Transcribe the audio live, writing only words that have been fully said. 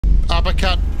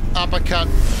Uppercut, uppercut,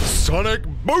 sonic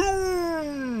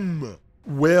boom!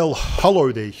 Well,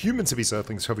 hello there, humans, heavies,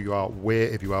 earthlings, whoever you are,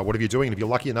 wherever you are, whatever you're doing, and if you're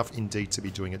lucky enough indeed to be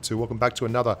doing it too. Welcome back to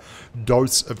another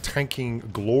dose of tanking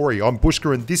glory. I'm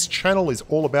Bushka, and this channel is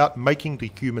all about making the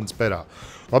humans better.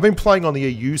 I've been playing on the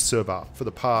EU server for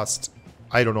the past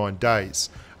 8 or 9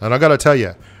 days, and I gotta tell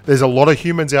you, there's a lot of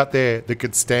humans out there that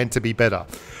could stand to be better.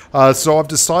 So I've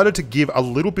decided to give a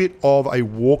little bit of a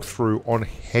walkthrough on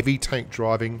heavy tank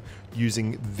driving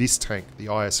using this tank, the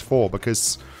IS-4,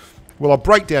 because, well, I'll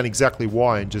break down exactly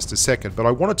why in just a second, but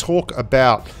I want to talk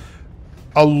about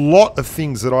a lot of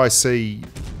things that I see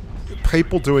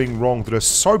people doing wrong that are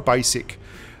so basic.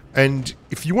 And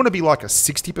if you want to be like a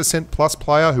 60% plus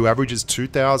player who averages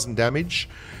 2,000 damage,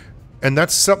 and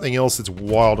that's something else that's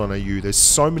wild on EU. There's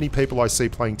so many people I see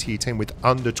playing tier 10 with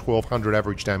under 1,200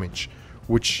 average damage,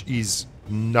 which is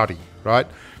nutty, right?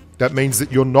 That means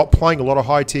that you're not playing a lot of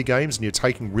high tier games and you're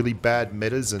taking really bad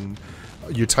metas and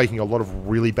you're taking a lot of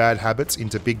really bad habits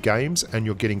into big games and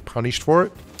you're getting punished for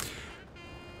it.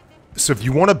 So if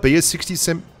you want to be a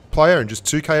 60% player and just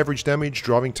 2k average damage,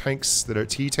 driving tanks that are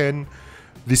tier 10,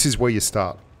 this is where you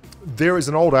start. There is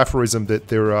an old aphorism that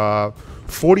there are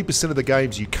 40% of the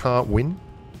games you can't win,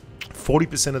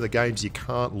 40% of the games you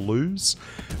can't lose,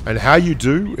 and how you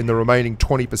do in the remaining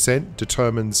 20%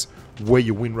 determines where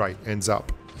your win rate ends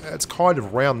up. It's kind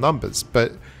of round numbers,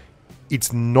 but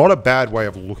it's not a bad way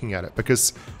of looking at it,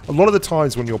 because a lot of the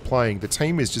times when you're playing, the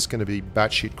team is just going to be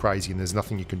batshit crazy and there's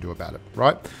nothing you can do about it,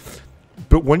 right?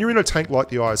 But when you're in a tank like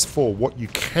the IS-4, what you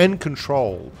can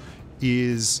control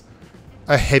is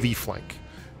a heavy flank.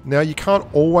 Now, you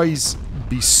can't always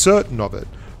be certain of it,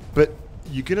 but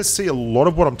you're going to see a lot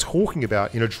of what I'm talking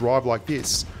about in a drive like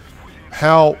this.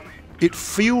 How it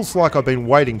feels like I've been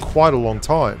waiting quite a long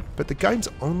time, but the game's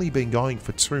only been going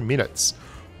for 2 minutes.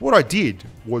 What I did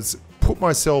was put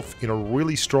myself in a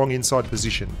really strong inside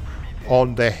position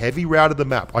on the heavy route of the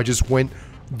map. I just went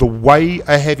the way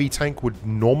a heavy tank would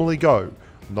normally go,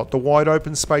 not the wide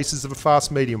open spaces of a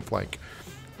fast medium flank.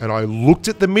 And I looked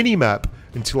at the mini-map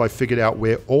until I figured out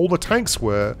where all the tanks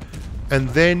were, and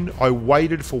then I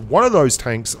waited for one of those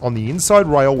tanks on the inside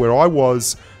rail where I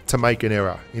was to make an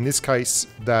error. In this case,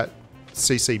 that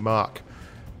CC mark.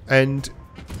 And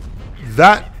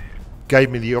that gave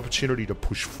me the opportunity to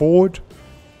push forward.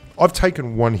 I've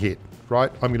taken one hit,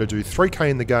 right? I'm going to do 3k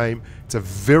in the game. It's a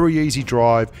very easy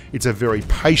drive. It's a very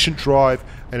patient drive,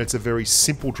 and it's a very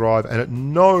simple drive. And at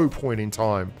no point in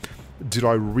time did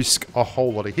I risk a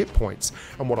whole lot of hit points.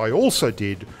 And what I also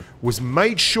did was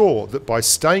made sure that by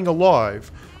staying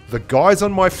alive, the guys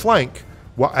on my flank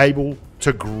were able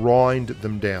to grind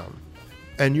them down.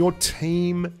 And your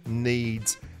team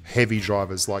needs heavy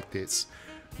drivers like this.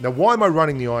 Now, why am I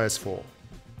running the IS-4?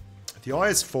 The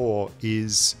IS-4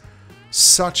 is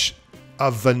such a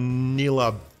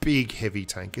vanilla big heavy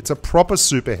tank. It's a proper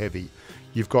super heavy.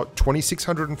 You've got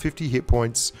 2,650 hit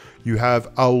points, you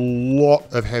have a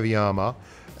lot of heavy armor,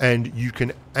 and you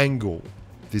can angle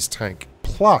this tank.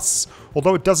 Plus,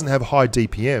 although it doesn't have high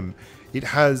DPM, it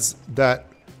has that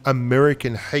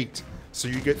American heat. So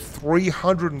you get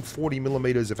 340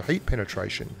 millimeters of heat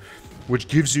penetration, which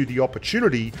gives you the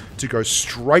opportunity to go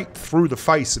straight through the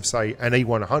face of, say, an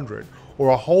E100, or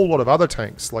a whole lot of other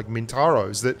tanks like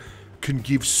Mintaros that can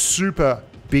give super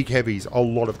big heavies a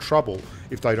lot of trouble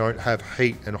if they don't have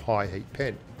heat and high heat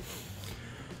pen.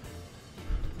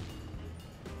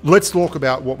 Let's talk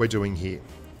about what we're doing here.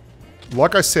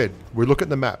 Like I said, we look at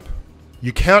the map.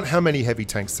 You count how many heavy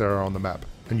tanks there are on the map,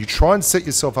 and you try and set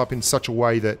yourself up in such a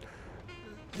way that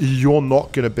you're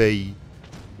not going to be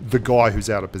the guy who's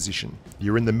out of position.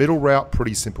 You're in the middle route,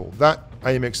 pretty simple. That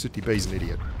AMX-50B is an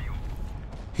idiot.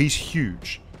 He's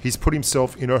huge. He's put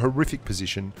himself in a horrific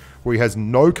position where he has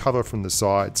no cover from the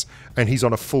sides and he's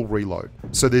on a full reload.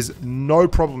 So there's no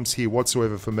problems here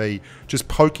whatsoever for me just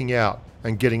poking out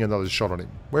and getting another shot on him.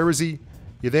 Where is he?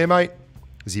 You there, mate?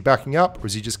 Is he backing up, or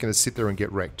is he just going to sit there and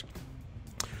get wrecked?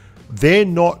 They're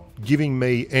not giving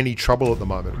me any trouble at the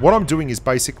moment. What I'm doing is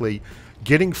basically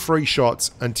getting free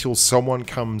shots until someone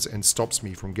comes and stops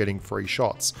me from getting free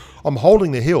shots. I'm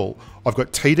holding the hill. I've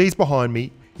got TDs behind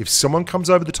me. If someone comes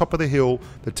over the top of the hill,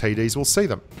 the TDs will see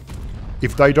them.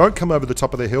 If they don't come over the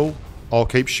top of the hill, I'll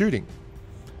keep shooting.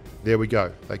 There we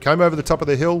go. They came over the top of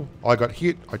the hill, I got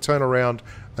hit, I turn around,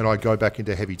 and I go back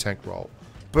into heavy tank roll.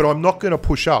 But I'm not going to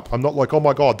push up. I'm not like, oh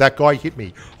my god, that guy hit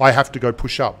me. I have to go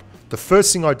push up. The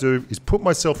first thing I do is put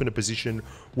myself in a position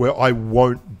where I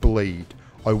won't bleed.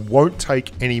 I won't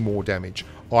take any more damage.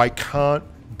 I can't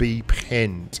be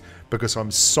penned. because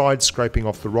I'm side scraping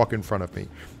off the rock in front of me.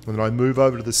 And then I move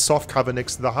over to the soft cover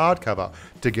next to the hard cover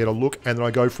to get a look, and then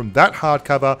I go from that hard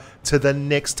cover to the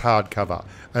next hard cover,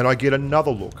 and I get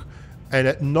another look. And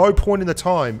at no point in the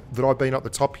time that I've been up the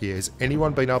top here has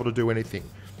anyone been able to do anything.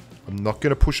 I'm not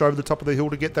going to push over the top of the hill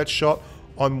to get that shot.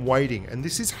 I'm waiting. And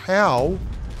this is how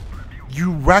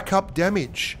you rack up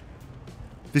damage.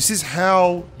 This is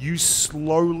how you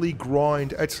slowly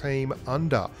grind a team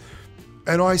under.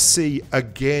 And I see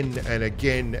again and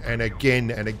again and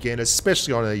again and again,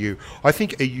 especially on EU. I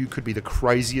think EU could be the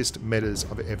craziest metas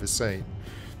I've ever seen.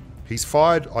 He's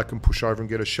fired, I can push over and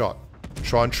get a shot.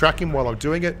 Try and track him while I'm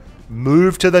doing it.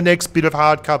 Move to the next bit of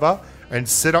hard cover and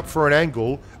set up for an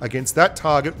angle against that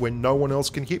target when no one else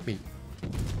can hit me.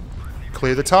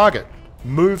 Clear the target.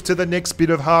 Move to the next bit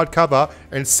of hard cover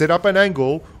and set up an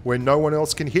angle where no one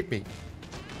else can hit me.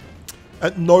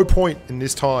 At no point in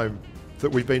this time that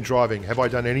we've been driving have I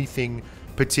done anything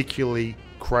particularly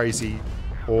crazy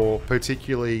or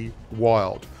particularly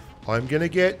wild. I'm going to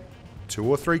get 2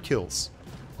 or 3 kills.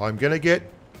 I'm going to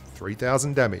get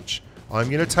 3,000 damage. I'm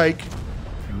going to take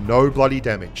no bloody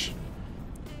damage.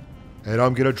 And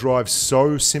I'm going to drive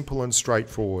so simple and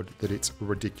straightforward that it's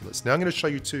ridiculous. Now I'm going to show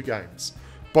you 2 games.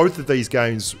 Both of these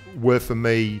games were for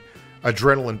me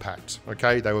adrenaline packed.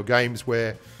 Okay, they were games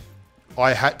where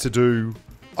I had to do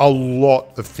a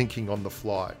lot of thinking on the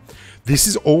fly. This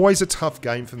is always a tough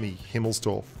game for me,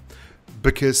 Himmelsdorf,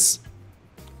 because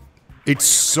it's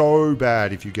so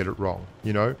bad if you get it wrong.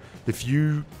 You know, if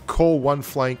you call one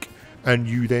flank and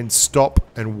you then stop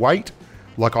and wait,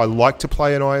 like I like to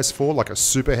play an IS-4, like a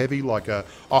super heavy, like a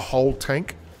whole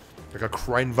tank, like a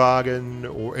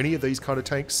Kranwagen or any of these kind of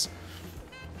tanks.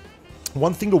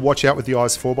 One thing to watch out with the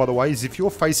IS-4, by the way, is if you're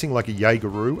facing like a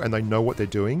Jaegeru and they know what they're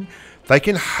doing, they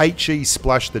can HE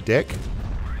splash the deck,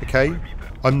 okay?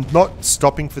 I'm not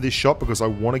stopping for this shot because I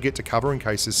want to get to cover in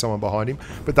case there's someone behind him,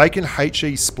 but they can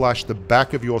HE splash the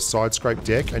back of your side scrape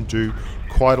deck and do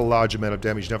quite a large amount of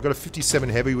damage. Now, I've got a 57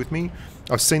 heavy with me.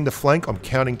 I've seen the flank, I'm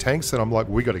counting tanks, and I'm like,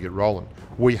 we got to get rolling.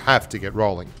 We have to get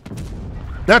rolling.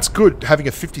 That's good having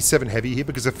a 57 heavy here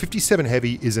because a 57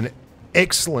 heavy is an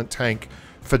excellent tank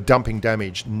for dumping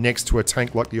damage next to a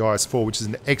tank like the IS-4, which is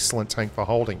an excellent tank for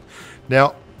holding.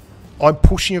 Now, I'm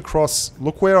pushing across.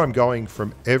 Look where I'm going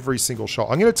from every single shot.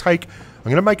 I'm going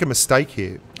to make a mistake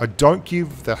here. I don't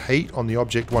give the heat on the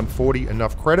Object 140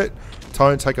 enough credit.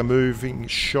 Try and take a moving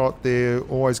shot there.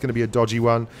 Always going to be a dodgy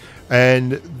one.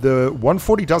 And the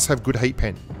 140 does have good heat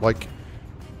pen.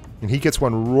 And he gets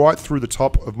one right through the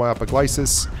top of my upper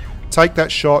glacis. Take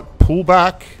that shot, pull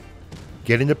back,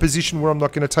 get in a position where I'm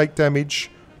not going to take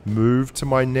damage, move to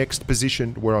my next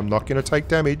position where I'm not going to take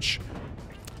damage.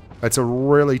 That's a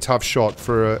really tough shot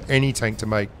for any tank to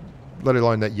make, let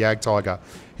alone that Jag Tiger.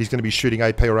 He's going to be shooting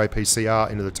AP or APCR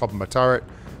into the top of my turret.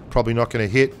 Probably not going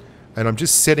to hit. And I'm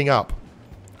just setting up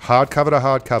hard cover to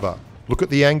hard cover. Look at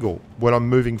the angle when I'm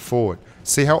moving forward.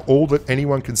 See how all that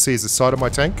anyone can see is the side of my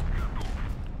tank?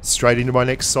 Straight into my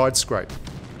next side scrape.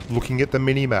 Looking at the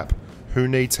mini-map. Who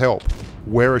needs help?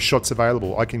 Where are shots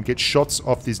available? I can get shots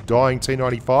off this dying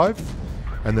T95.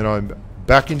 And then I'm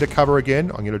back into cover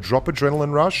again. I'm going to drop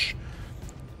Adrenaline Rush.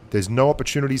 There's no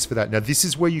opportunities for that. Now, this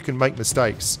is where you can make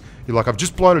mistakes. You're like, I've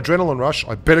just blown Adrenaline Rush.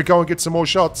 I better go and get some more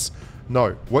shots.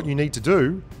 No. What you need to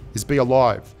do is be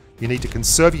alive. You need to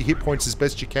conserve your hit points as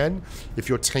best you can. If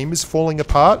your team is falling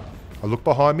apart, I look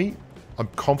behind me. I'm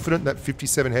confident that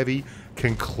 57 Heavy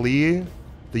can clear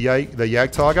the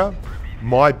Jag Tiger.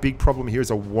 My big problem here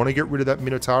is I want to get rid of that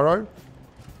Minotauro.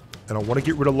 And I want to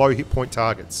get rid of low hit point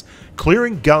targets.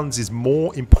 Clearing guns is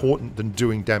more important than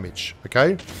doing damage,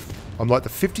 okay? I'm like the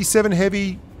 57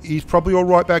 Heavy, he's probably all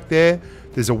right back there.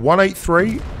 There's a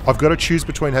 183. I've got to choose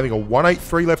between having a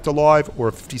 183 left alive or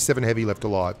a 57 Heavy left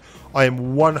alive. I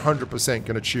am 100%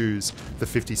 going to choose the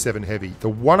 57 Heavy. The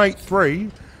 183,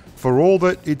 for all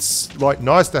that it's like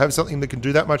nice to have something that can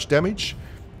do that much damage,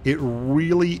 it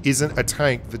really isn't a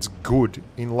tank that's good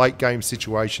in late game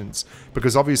situations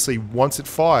because obviously once it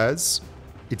fires,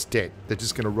 it's dead. They're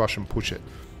just going to rush and push it.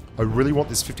 I really want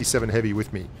this 57 Heavy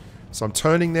with me. So I'm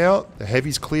turning now. The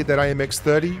Heavy's cleared that AMX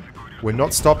 30. We're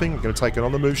not stopping. We're going to take an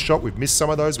on the move shot. We've missed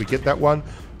some of those. We get that one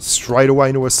straight away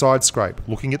into a side scrape.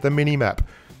 Looking at the mini map.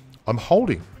 I'm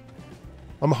holding.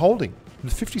 I'm holding. The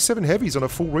 57 Heavy's on a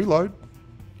full reload.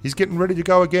 He's getting ready to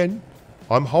go again.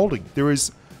 I'm holding. There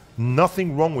is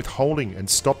nothing wrong with holding and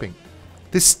stopping.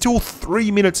 There's still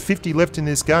 3 minutes 50 left in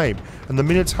this game, and the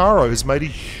Minotauro has made a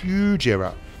huge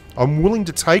error. I'm willing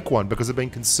to take one because I've been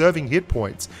conserving hit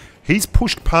points. He's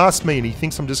pushed past me and he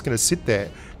thinks I'm just going to sit there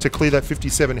to clear that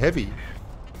 57 Heavy.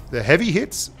 The Heavy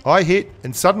hits, I hit,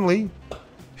 and suddenly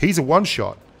he's a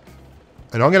one-shot.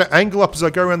 And I'm going to angle up as I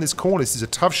go around this corner. This is a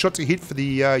tough shot to hit for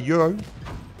the Euro.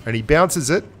 And he bounces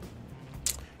it.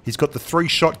 He's got the 3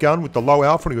 shotgun with the low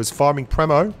alpha and he was firing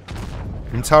Premo.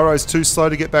 Mintaro's too slow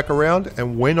to get back around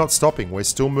and we're not stopping. We're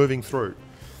still moving through.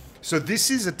 So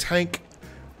this is a tank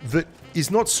that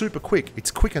is not super quick.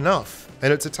 It's quick enough.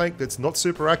 And it's a tank that's not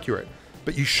super accurate.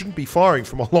 But you shouldn't be firing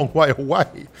from a long way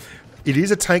away. It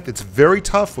is a tank that's very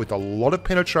tough with a lot of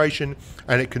penetration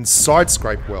and it can side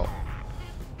scrape well.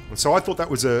 And so I thought that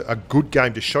was a good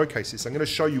game to showcase this. I'm going to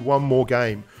show you one more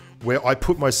game where I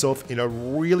put myself in a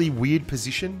really weird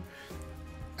position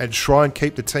and try and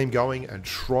keep the team going and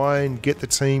try and get the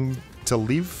team to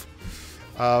live.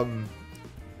 I'll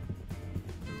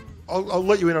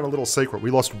let you in on a little secret.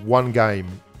 We lost 1 game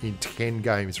in 10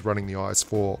 games running the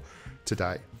IS-4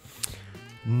 today.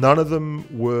 None of them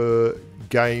were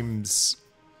games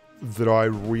that I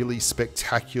really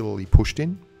spectacularly pushed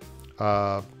in,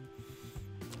 apart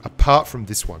from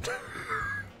this one.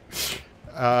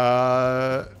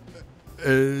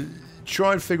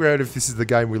 Try and figure out if this is the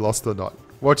game we lost or not.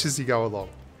 Watch as you go along.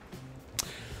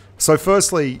 So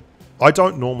firstly, I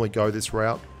don't normally go this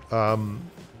route.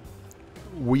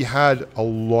 We had a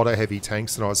lot of heavy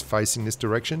tanks and I was facing this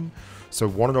direction. So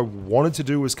what I wanted to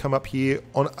do was come up here.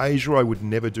 On Asia, I would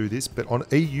never do this, but on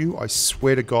EU, I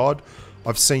swear to God,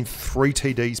 I've seen 3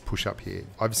 TDs push up here.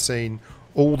 I've seen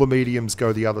all the mediums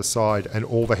go the other side and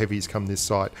all the heavies come this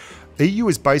side. EU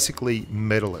is basically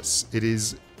medalless. It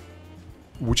is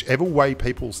whichever way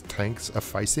people's tanks are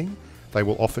facing, they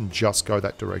will often just go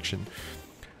that direction.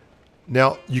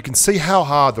 Now, you can see how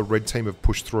hard the red team have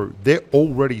pushed through. They're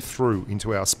already through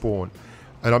into our spawn.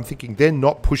 And I'm thinking they're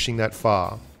not pushing that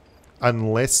far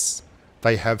unless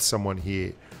they have someone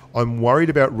here. I'm worried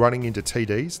about running into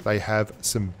TDs. They have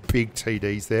some big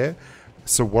TDs there.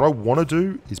 So what I want to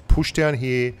do is push down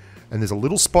here, and there's a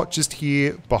little spot just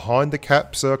here behind the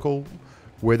cap circle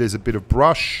where there's a bit of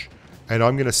brush, and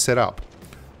I'm going to set up.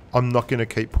 I'm not going to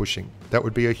keep pushing. That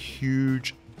would be a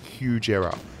huge, huge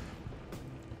error.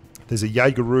 There's a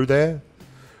Jaegeru there.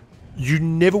 You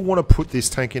never want to put this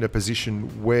tank in a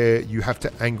position where you have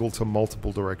to angle to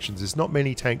multiple directions. There's not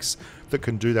many tanks that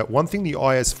can do that. One thing the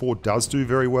IS-4 does do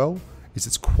very well is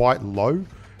it's quite low,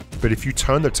 but if you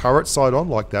turn the turret side on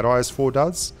like that IS-4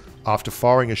 does, after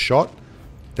firing a shot,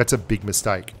 that's a big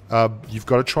mistake. You've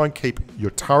got to try and keep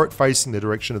your turret facing the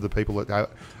direction of the people that are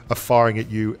firing at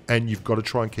you, and you've got to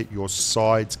try and keep your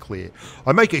sides clear.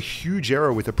 I make a huge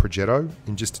error with a Progetto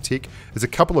in just a tick. There's a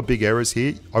couple of big errors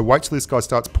here. I wait till this guy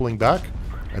starts pulling back,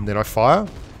 and then I fire,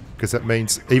 because that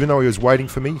means even though he was waiting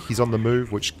for me, he's on the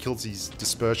move, which kills his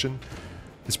dispersion.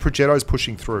 This Progetto's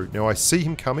pushing through. Now I see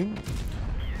him coming.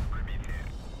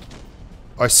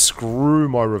 I screw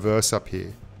my reverse up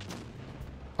here.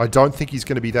 I don't think he's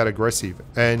going to be that aggressive,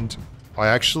 and I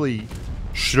actually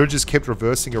should have just kept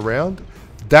reversing around.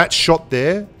 That shot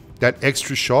there, that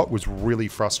extra shot was really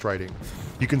frustrating.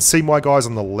 You can see my guys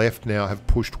on the left now have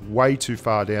pushed way too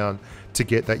far down to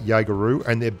get that Jaegeru,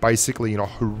 and they're basically in a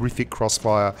horrific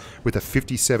crossfire with a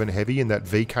 57 heavy and that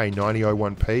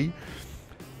VK9001P.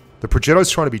 The Progetto's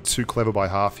trying to be too clever by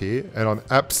half here, and I'm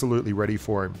absolutely ready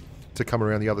for him to come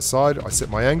around the other side. I set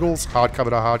my angles, hard cover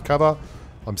to hard cover.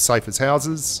 I'm safe as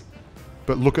houses,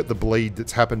 but look at the bleed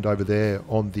that's happened over there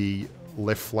on the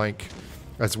left flank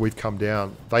as we've come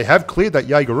down. They have cleared that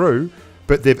Jaegeru,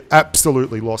 but they've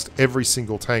absolutely lost every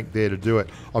single tank there to do it.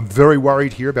 I'm very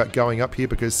worried here about going up here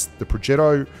because the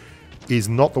Progetto is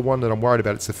not the one that I'm worried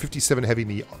about. It's the 57 heavy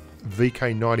and the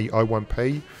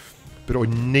VK9001P, but I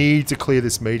need to clear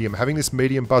this medium. Having this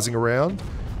medium buzzing around,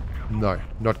 no,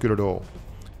 not good at all.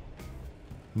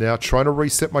 Now trying to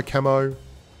reset my camo,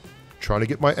 trying to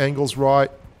get my angles right.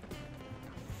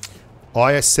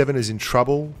 IS-7 is in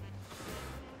trouble.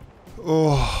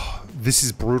 Oh, this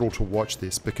is brutal to watch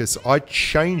this because I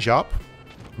change up.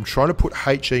 I'm trying to put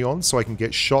HE on so I can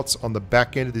get shots on the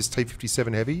back end of this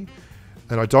T-57 Heavy.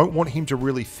 And I don't want him to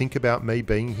really think about me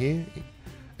being here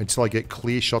until I get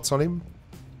clear shots on him.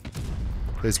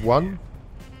 There's one.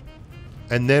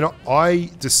 And then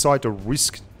I decide to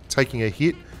risk taking a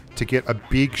hit to get a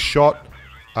big shot,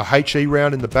 a HE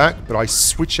round in the back, but I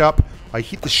switch up, I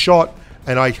hit the shot,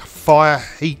 and I fire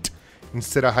heat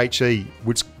instead of HE,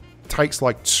 which takes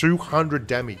like 200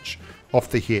 damage off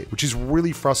the hit, which is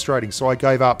really frustrating. So I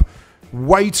gave up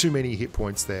way too many hit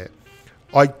points there.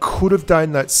 I could have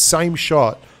done that same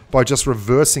shot by just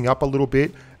reversing up a little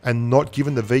bit and not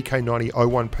giving the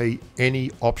VK9001P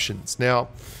any options. Now,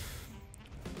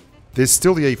 there's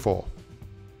still the E4.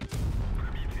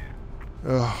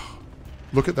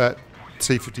 Look at that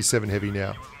T-57 Heavy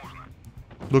now.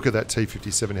 Look at that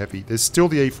T-57 Heavy. There's still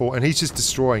the E4, and he's just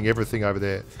destroying everything over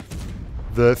there.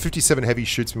 The 57 heavy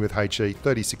shoots me with HE,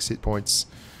 36 hit points.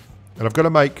 And I've got to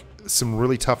make some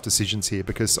really tough decisions here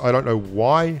because I don't know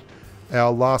why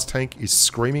our last tank is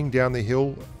screaming down the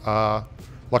hill.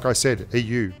 Like I said,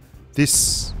 EU.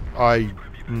 This,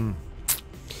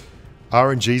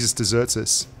 RNGesus deserts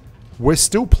us. We're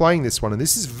still playing this one, and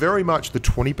this is very much the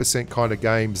 20% kind of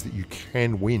games that you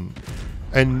can win.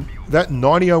 And that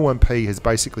 9001P has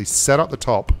basically sat up the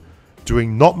top,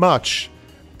 doing not much,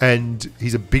 and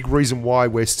he's a big reason why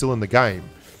we're still in the game.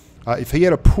 If he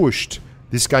had pushed,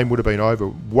 this game would have been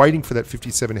over. Waiting for that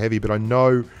 57 heavy, but I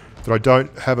know that I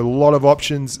don't have a lot of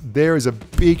options. There is a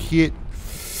big hit.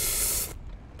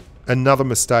 Another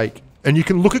mistake. And you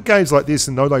can look at games like this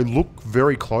and know they look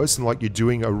very close and like you're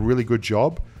doing a really good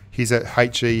job. Here's that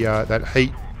HE, that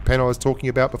heat pen I was talking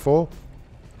about before.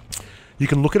 You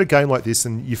can look at a game like this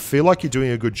and you feel like you're doing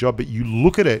a good job, but you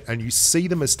look at it and you see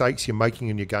the mistakes you're making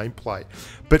in your gameplay.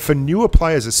 But for newer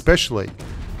players especially,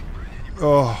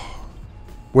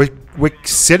 we're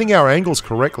setting our angles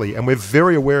correctly and we're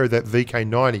very aware of that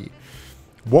VK90.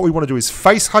 What we want to do is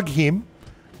face hug him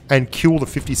and kill the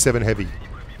 57 heavy.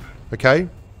 Okay?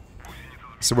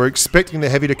 So we're expecting the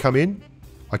heavy to come in.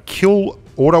 I kill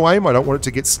auto aim. I don't want it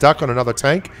to get stuck on another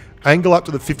tank. Angle up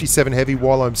to the 57 heavy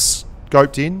while I'm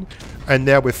scoped in. And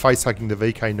now we're face hugging the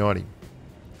VK90.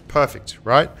 Perfect,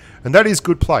 right? And that is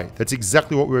good play. That's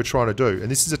exactly what we were trying to do.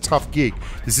 And this is a tough gig.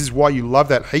 This is why you love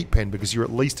that heat pen, because you're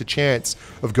at least a chance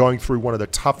of going through one of the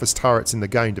toughest turrets in the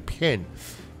game to pen.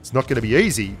 It's not going to be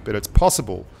easy, but it's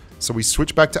possible. So we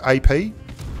switch back to AP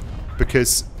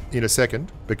because in a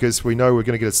second, because we know we're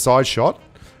going to get a side shot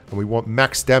and we want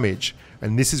max damage.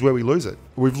 And this is where we lose it.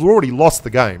 We've already lost the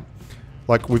game.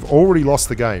 Like, we've already lost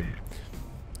the game.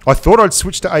 I thought I'd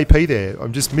switch to AP there.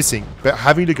 I'm just missing. But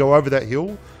having to go over that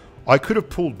hill, I could have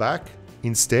pulled back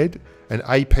instead and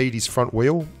AP'd his front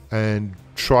wheel and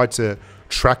tried to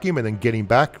track him and then get him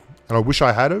back. And I wish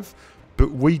I had have.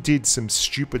 But we did some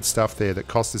stupid stuff there that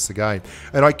cost us the game.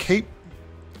 And I keep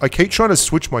trying to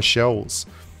switch my shells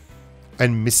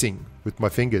and missing with my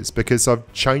fingers because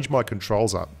I've changed my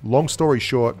controls up. Long story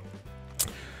short,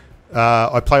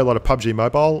 I play a lot of PUBG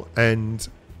Mobile and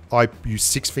I use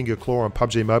 6-finger claw on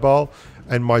PUBG Mobile,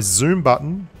 and my zoom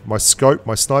button, my scope,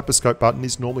 my sniper scope button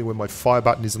is normally when my fire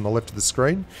button is on the left of the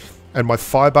screen, and my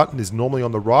fire button is normally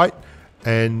on the right,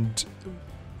 and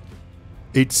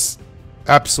it's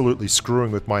absolutely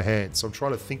screwing with my hands. So I'm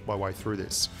trying to think my way through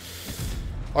this.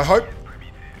 I hope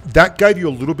that gave you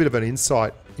a little bit of an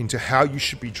insight into how you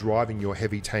should be driving your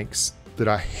heavy tanks that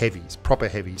are heavies, proper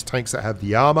heavies, tanks that have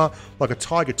the armor, like a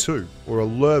Tiger 2 or a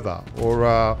Lerva or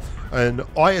an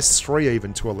IS-3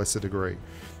 even to a lesser degree.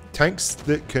 Tanks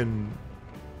that can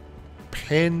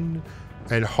pen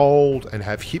and hold and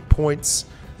have hit points,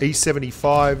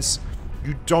 E75s.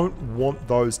 You don't want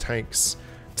those tanks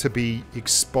to be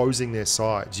exposing their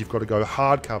sides. You've got to go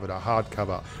hard cover to hard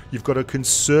cover. You've got to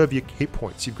conserve your hit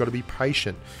points. You've got to be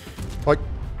patient. Like,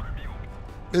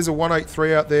 there's a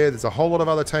 183 out there. There's a whole lot of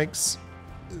other tanks.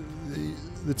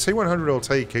 The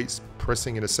T100 LT keeps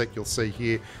pressing in a sec. You'll see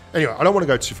here. Anyway, I don't want to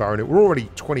go too far in it. We're already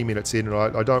 20 minutes in, and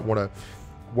I don't want to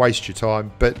waste your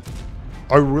time. But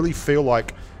I really feel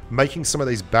like making some of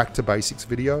these back to basics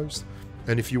videos,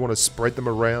 and if you want to spread them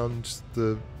around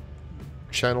the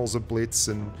channels of Blitz,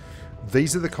 and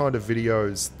these are the kind of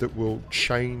videos that will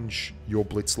change your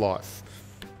Blitz life,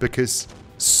 because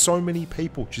so many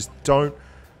people just don't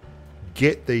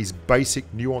get these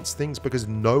basic nuanced things because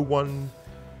no one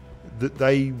that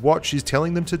they watch is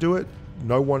telling them to do it.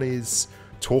 No one is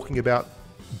talking about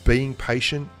being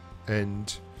patient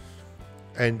and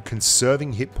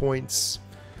conserving hit points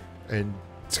and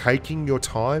taking your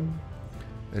time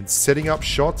and setting up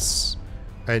shots.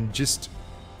 And just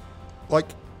like,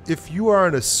 if you are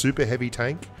in a super heavy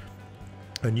tank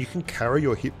and you can carry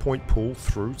your hit point pool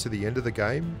through to the end of the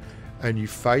game and you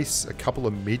face a couple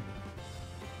of mid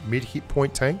hit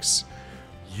point tanks,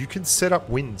 you can set up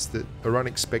wins that are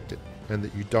unexpected and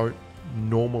that you don't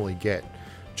normally get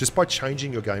just by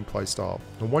changing your gameplay style.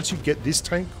 And once you get this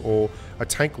tank or a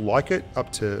tank like it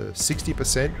up to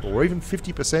 60% or even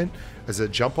 50% as a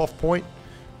jump off point,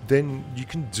 then you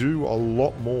can do a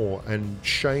lot more and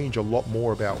change a lot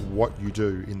more about what you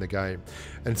do in the game.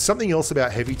 And something else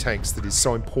about heavy tanks that is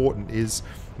so important is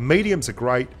mediums are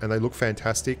great and they look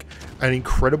fantastic, and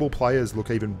incredible players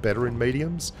look even better in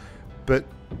mediums. But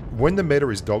when the meta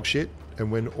is dog shit and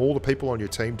when all the people on your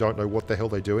team don't know what the hell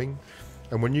they're doing,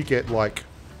 and when you get like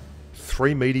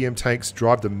 3 medium tanks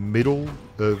drive the middle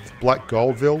of Black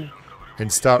Goldville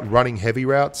and start running heavy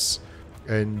routes,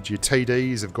 and your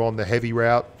TDs have gone the heavy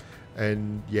route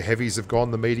and your heavies have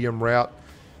gone the medium route,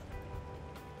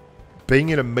 being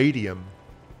in a medium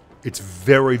it's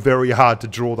very, very hard to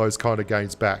draw those kind of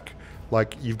games back.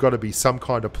 Like, you've got to be some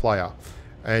kind of player.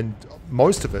 And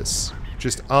most of us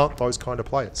just aren't those kind of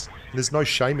players. And there's no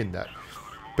shame in that.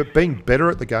 But being better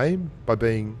at the game, by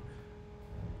being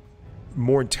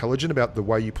more intelligent about the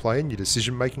way you play and your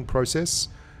decision-making process,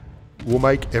 will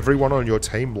make everyone on your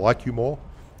team like you more.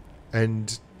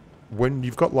 And when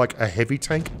you've got like a heavy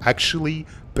tank actually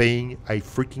being a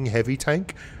freaking heavy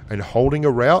tank and holding a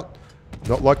route,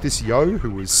 not like this Yo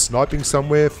who was sniping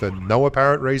somewhere for no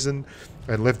apparent reason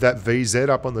and left that VZ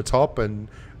up on the top and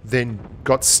then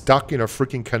got stuck in a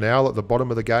freaking canal at the bottom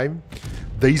of the game.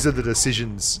 These are the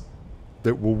decisions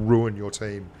that will ruin your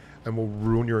team and will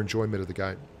ruin your enjoyment of the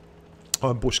game.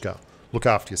 I'm Bushka. Look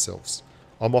after yourselves.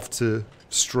 I'm off to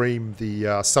stream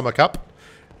the Summer Cup,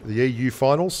 the EU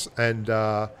finals, and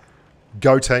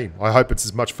go team. I hope it's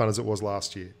as much fun as it was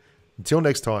last year. Until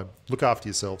next time, look after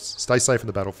yourselves. Stay safe in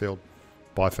the battlefield.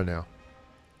 Bye for now.